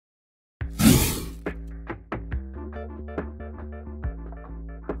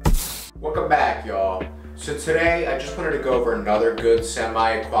Welcome back, y'all. So today I just wanted to go over another good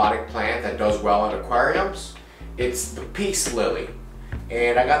semi-aquatic plant that does well in aquariums. It's the peace lily.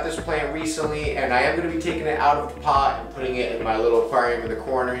 And I got this plant recently and I am going to be taking it out of the pot and putting it in my little aquarium in the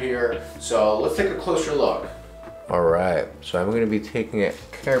corner here. So let's take a closer look. Alright, so I'm going to be taking it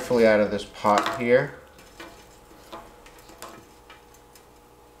carefully out of this pot here.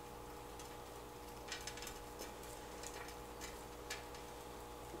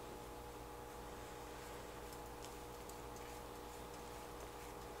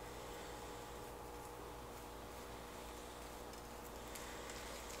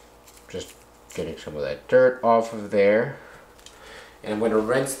 Just getting some of that dirt off of there. And I'm going to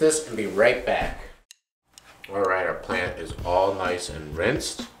rinse this and be right back. Alright, our plant is all nice and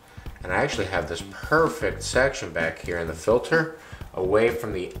rinsed. And I actually have this perfect section back here in the filter, away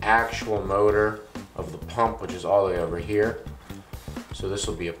from the actual motor of the pump, which is all the way over here. So this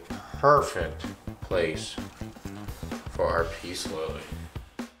will be a perfect place for our peace lily.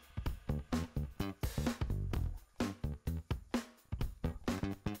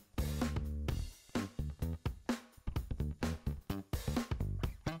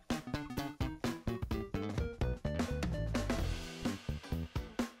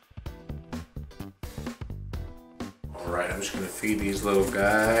 Alright, I'm just going to feed these little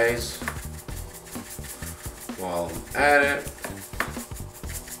guys while I'm at it.